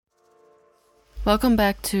Welcome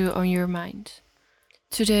back to On Your Mind.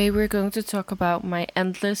 Today we're going to talk about my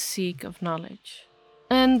endless seek of knowledge.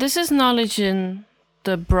 And this is knowledge in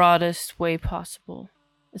the broadest way possible.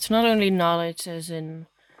 It's not only knowledge as in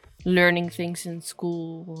learning things in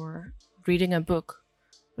school or reading a book,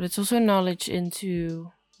 but it's also knowledge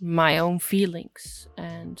into my own feelings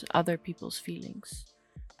and other people's feelings.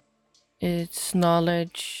 It's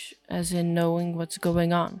knowledge as in knowing what's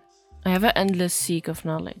going on. I have an endless seek of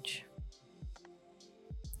knowledge.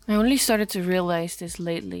 I only started to realize this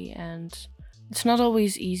lately, and it's not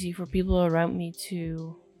always easy for people around me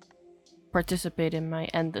to participate in my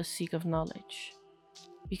endless seek of knowledge.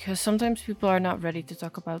 Because sometimes people are not ready to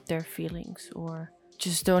talk about their feelings or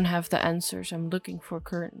just don't have the answers I'm looking for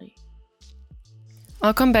currently.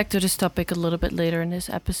 I'll come back to this topic a little bit later in this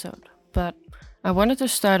episode, but I wanted to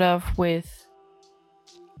start off with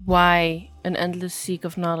why an endless seek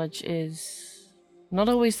of knowledge is not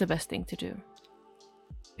always the best thing to do.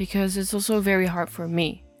 Because it's also very hard for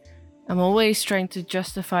me. I'm always trying to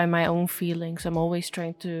justify my own feelings. I'm always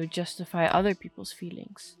trying to justify other people's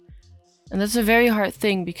feelings. And that's a very hard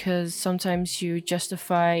thing because sometimes you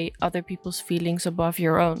justify other people's feelings above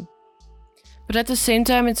your own. But at the same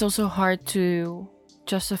time, it's also hard to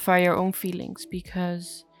justify your own feelings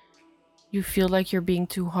because you feel like you're being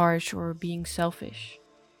too harsh or being selfish,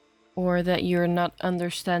 or that you're not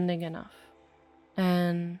understanding enough.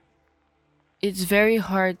 And it's very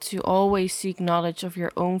hard to always seek knowledge of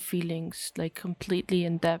your own feelings, like completely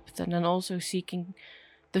in depth, and then also seeking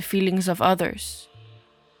the feelings of others.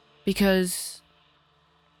 Because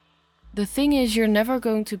the thing is, you're never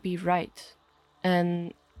going to be right,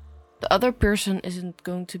 and the other person isn't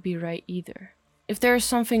going to be right either. If there's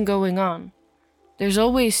something going on, there's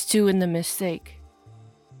always two in the mistake.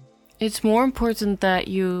 It's more important that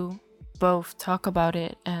you both talk about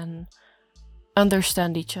it and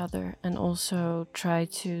understand each other and also try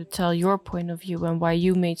to tell your point of view and why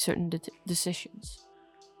you made certain decisions.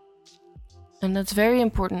 And that's very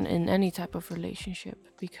important in any type of relationship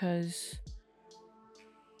because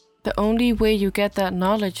the only way you get that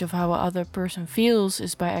knowledge of how a other person feels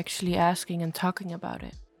is by actually asking and talking about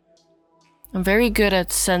it. I'm very good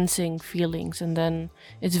at sensing feelings, and then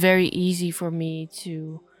it's very easy for me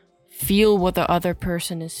to feel what the other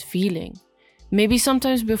person is feeling. Maybe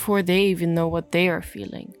sometimes before they even know what they are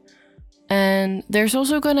feeling. And there's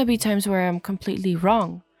also gonna be times where I'm completely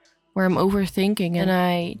wrong, where I'm overthinking and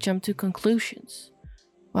I jump to conclusions.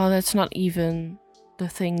 Well, that's not even the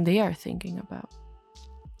thing they are thinking about.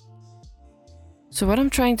 So what I'm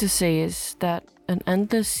trying to say is that an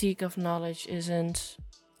endless seek of knowledge isn't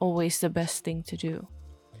always the best thing to do.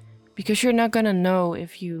 Because you're not gonna know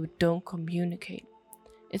if you don't communicate.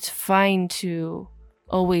 It's fine to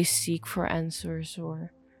always seek for answers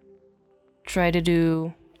or try to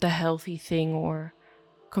do the healthy thing or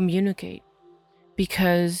communicate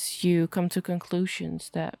because you come to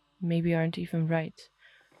conclusions that maybe aren't even right,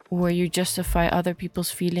 or you justify other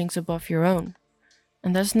people's feelings above your own,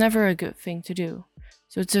 and that's never a good thing to do.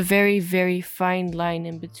 So it's a very, very fine line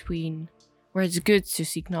in between where it's good to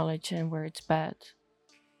seek knowledge and where it's bad.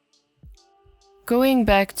 Going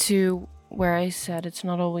back to where I said it's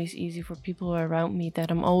not always easy for people around me, that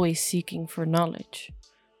I'm always seeking for knowledge.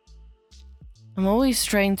 I'm always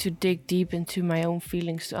trying to dig deep into my own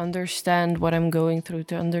feelings to understand what I'm going through,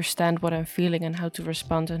 to understand what I'm feeling and how to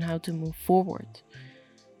respond and how to move forward.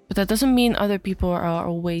 But that doesn't mean other people are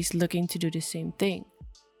always looking to do the same thing.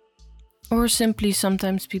 Or simply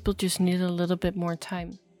sometimes people just need a little bit more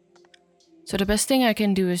time. So the best thing I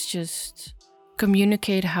can do is just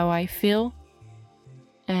communicate how I feel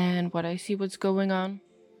and what I see what's going on,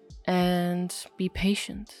 and be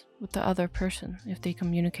patient with the other person if they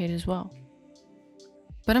communicate as well.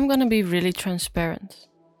 But I'm gonna be really transparent.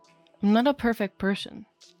 I'm not a perfect person.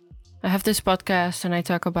 I have this podcast and I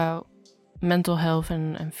talk about mental health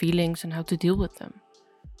and feelings and how to deal with them.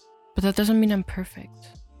 But that doesn't mean I'm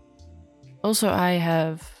perfect. Also, I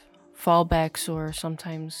have fallbacks or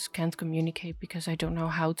sometimes can't communicate because I don't know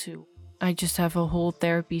how to. I just have a whole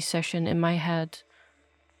therapy session in my head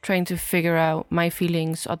trying to figure out my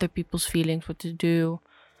feelings, other people's feelings, what to do.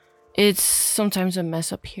 It's sometimes a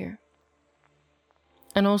mess up here.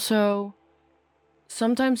 And also,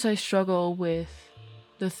 sometimes I struggle with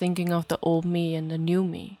the thinking of the old me and the new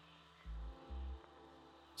me.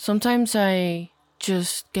 Sometimes I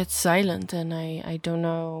just get silent and I don't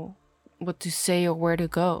know what to say or where to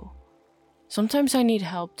go. Sometimes I need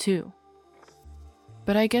help too.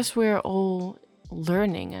 But I guess we're all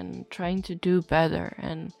learning and trying to do better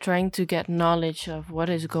and trying to get knowledge of what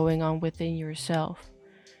is going on within yourself.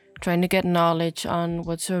 Trying to get knowledge on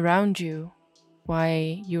what's around you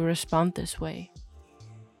why you respond this way.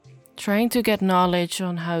 Trying to get knowledge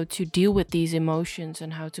on how to deal with these emotions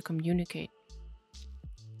and how to communicate.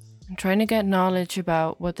 And trying to get knowledge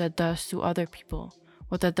about what that does to other people,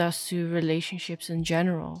 what that does to relationships in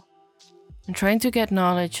general. And trying to get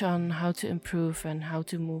knowledge on how to improve and how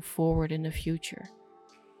to move forward in the future.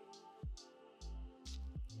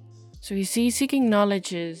 So you see, seeking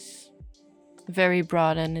knowledge is very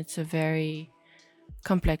broad and it's a very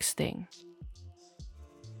complex thing.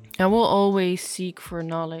 I will always seek for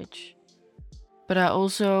knowledge, but I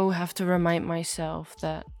also have to remind myself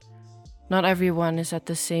that not everyone is at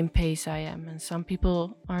the same pace I am, and some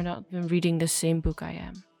people are not even reading the same book I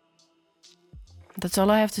am. That's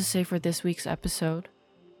all I have to say for this week's episode.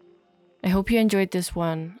 I hope you enjoyed this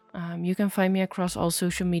one. You can find me across all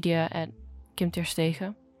social media at Kim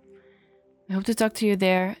Terstegen. I hope to talk to you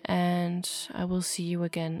there, and I will see you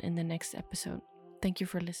again in the next episode. Thank you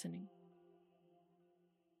for listening.